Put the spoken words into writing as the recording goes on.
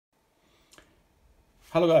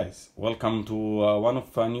Hello guys, welcome to one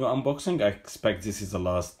of a new unboxing. I expect this is the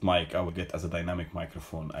last mic I will get as a dynamic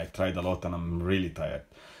microphone. I tried a lot and I'm really tired.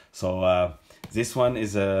 So this one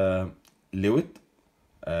is a Lewitt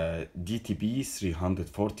DTP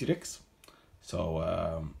 340 Rex. So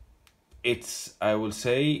I will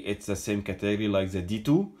say it's the same category like the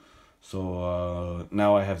D2. So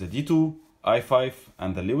now I have the D2, i5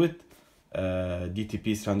 and the Lewitt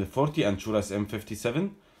DTP 340 and Shure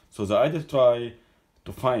M57. So I either try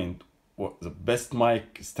to find the best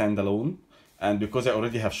mic standalone, and because I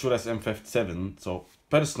already have Shure M57, so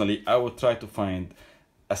personally I would try to find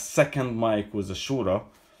a second mic with a Shure.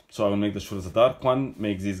 So I will make the Shure the dark one,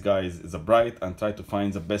 make these guys the bright, and try to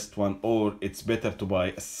find the best one, or it's better to buy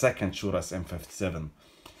a second Shure M57.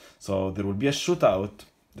 So there will be a shootout.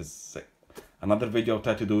 This another video I'll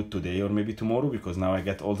try to do it today or maybe tomorrow, because now I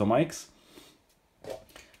get all the mics.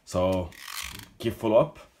 So keep follow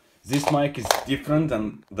up. This mic is different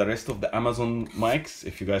than the rest of the Amazon mics.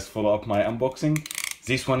 If you guys follow up my unboxing,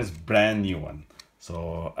 this one is brand new one.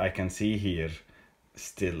 So I can see here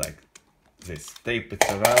still like this tape,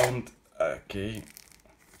 it's around. Okay.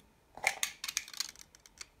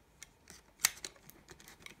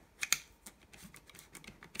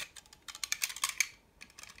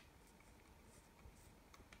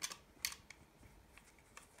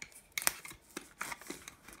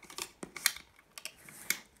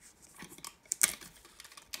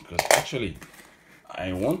 Because actually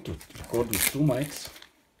I want to record with two mics,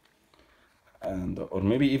 and or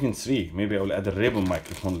maybe even three. Maybe I will add a ribbon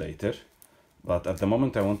microphone later, but at the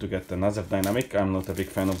moment I want to get another dynamic. I'm not a big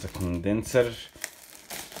fan of the condenser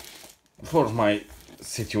for my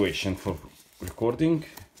situation for recording,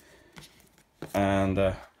 and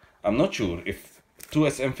I'm not sure if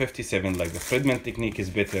 2SM57 like the Friedman technique is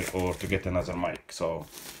better, or to get another mic. So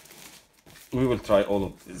we will try all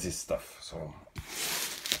of this stuff. So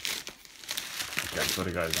okay,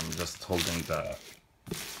 sorry guys, I'm just holding the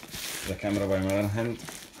camera by my own hand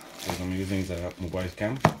because I'm using the mobile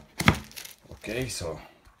cam. Okay, so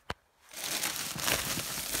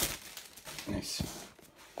nice.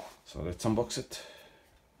 So let's unbox it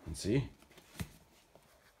and see.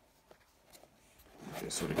 Okay,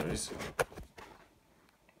 sorry guys.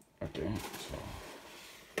 Okay, so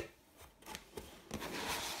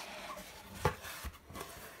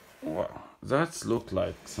wow, that's look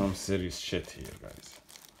like some serious shit here, guys.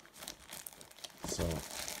 So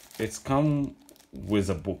it's come with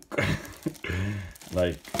a book.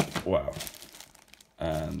 Like wow.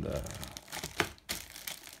 And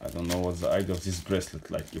I don't know what's the idea of this bracelet,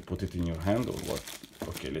 like you put it in your hand or what.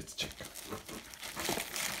 Okay, let's check.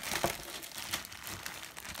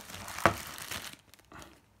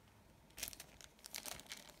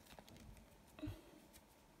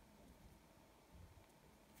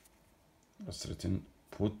 It's written,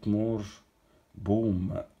 put more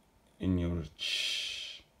boom in your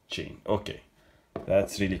chain. Okay,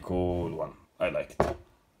 that's really cool one. I like it.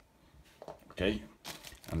 Okay,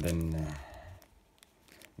 and then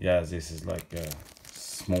yeah, this is like a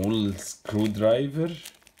small screwdriver.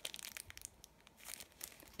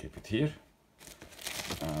 Keep it here,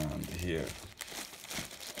 and here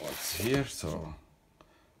what's here. So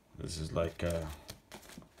this is like a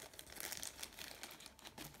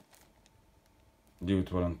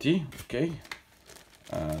Lewitt warranty. Okay,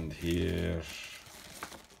 and here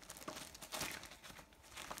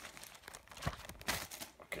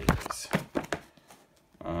okay guys,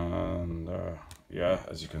 and yeah,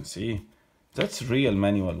 as you can see, that's real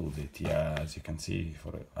manual with it. Yeah, as you can see,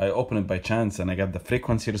 I opened it by chance and I got the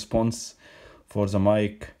frequency response for the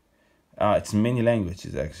mic. It's many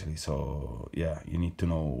languages actually, so yeah, you need to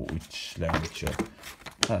know which language.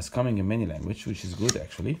 It's coming in many languages, which is good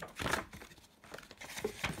actually.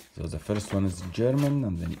 So the first one is German,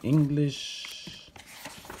 and then English.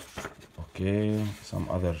 Okay, some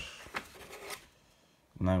other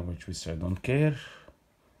language which I don't care.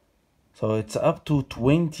 So it's up to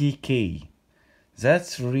 20K.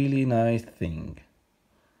 That's really nice thing.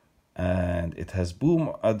 And it has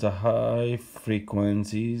boom at the high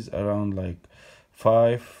frequencies around like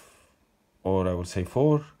 5, or I would say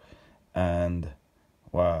 4, and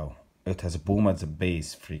wow, it has a boom at the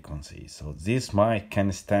bass frequency. So this mic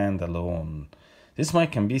can stand alone. This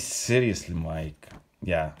mic can be seriously mic.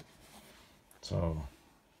 Yeah. So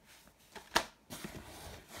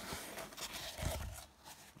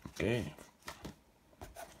okay,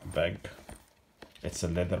 bag. It's a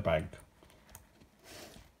leather bag.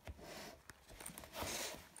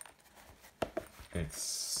 It's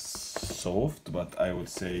soft, but I would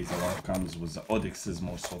say the one comes with the Odyx is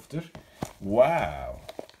more softer. Wow,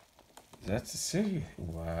 that's serious.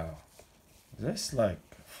 Wow. This like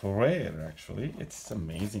for rare actually. It's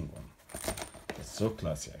amazing one. It's so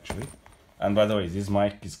classy actually. And by the way, this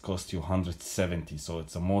mic is cost you 170, so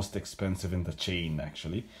it's the most expensive in the chain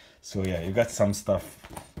actually. So yeah, you got some stuff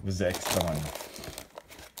with the extra money.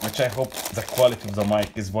 Which I hope the quality of the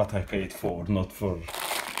mic is what I paid for, not for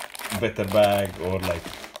better bag or like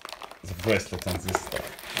the bracelet and this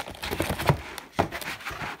stuff.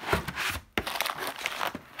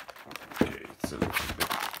 Okay, it's a little bit.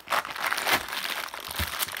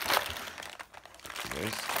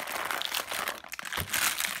 Yes.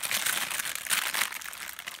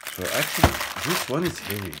 So actually, this one is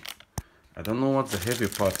heavy. I don't know what's the heavy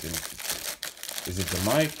part in it. Is it the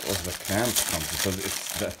mic or the clamp? Because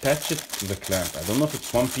it's attached to the clamp. I don't know if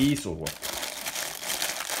it's one piece or what.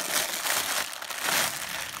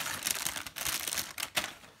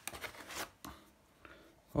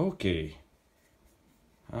 Okay.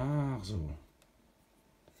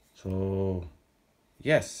 So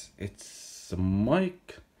yes, it's a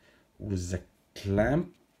mic with the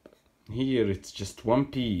clamp. Here it's just one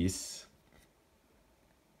piece,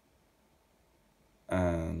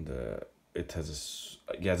 and it has a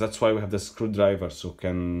yeah. That's why we have the screwdriver, so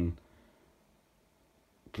can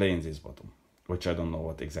play in this bottom, which I don't know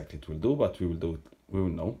what exactly it will do, but we will do it. We will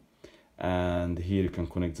know. And here you can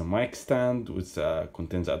connect the mic stand, which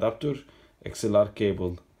contains adapter, XLR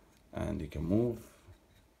cable, and you can move.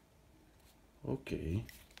 Okay,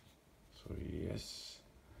 so yes,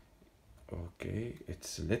 okay,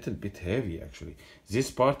 it's a little bit heavy actually.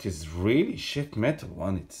 This part is really shit metal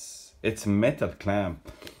one. It's metal clamp.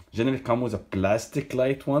 Generally come with a plastic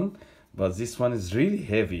light one, but this one is really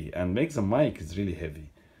heavy and makes the mic is really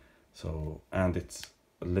heavy. So, and it's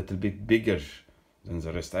a little bit bigger than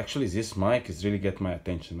the rest. Actually, this mic is really get my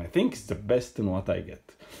attention. I think it's the best in what I get.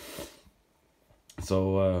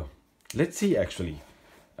 So let's see actually.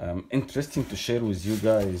 Interesting to share with you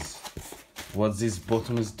guys what this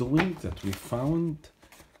button is doing that we found.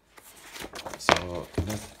 So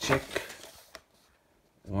let's check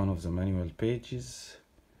one of the manual pages.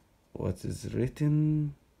 What is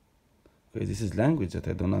written? Okay, this is language that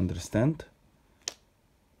I don't understand.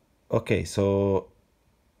 Okay, so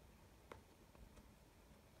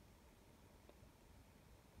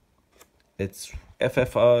it's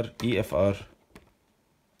FFR, EFR.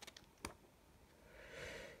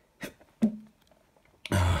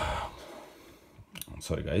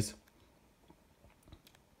 Sorry guys.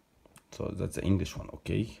 So that's the English one,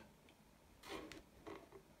 okay.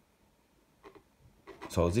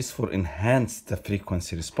 So this for enhance the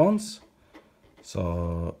frequency response.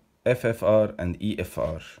 So FFR and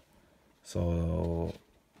EFR. So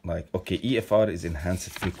like, okay, EFR is enhanced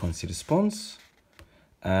frequency response,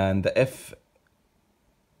 and the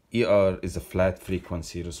FER is a flat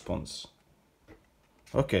frequency response.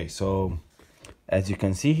 Okay, so as you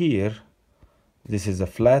can see here, this is a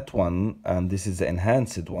flat one and this is the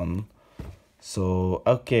enhanced one. So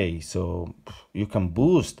okay, so you can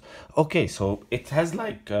boost. Okay, so it has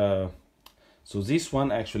like so this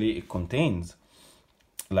one actually it contains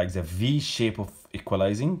like the V shape of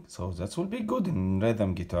equalizing, so that will be good in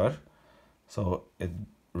rhythm guitar. So it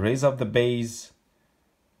raise up the bass,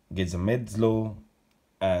 gets the mids low,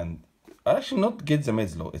 and actually not get the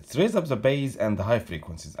mids low, it's raise up the bass and the high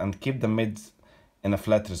frequencies and keep the mids in a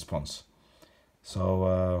flat response.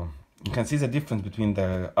 So you can see the difference between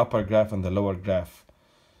the upper graph and the lower graph.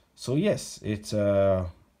 So yes, it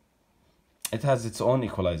has its own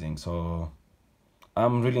equalizing. So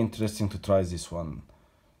I'm really interested to try this one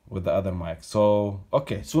with the other mic. So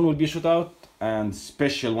okay, soon will be shoot out and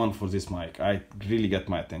special one for this mic. I really get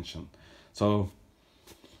my attention. So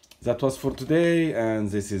that was for today, and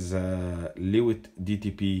this is Lewitt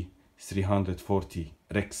DTP 340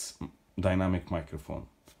 Rex dynamic microphone.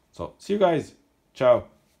 So see you guys. Ciao.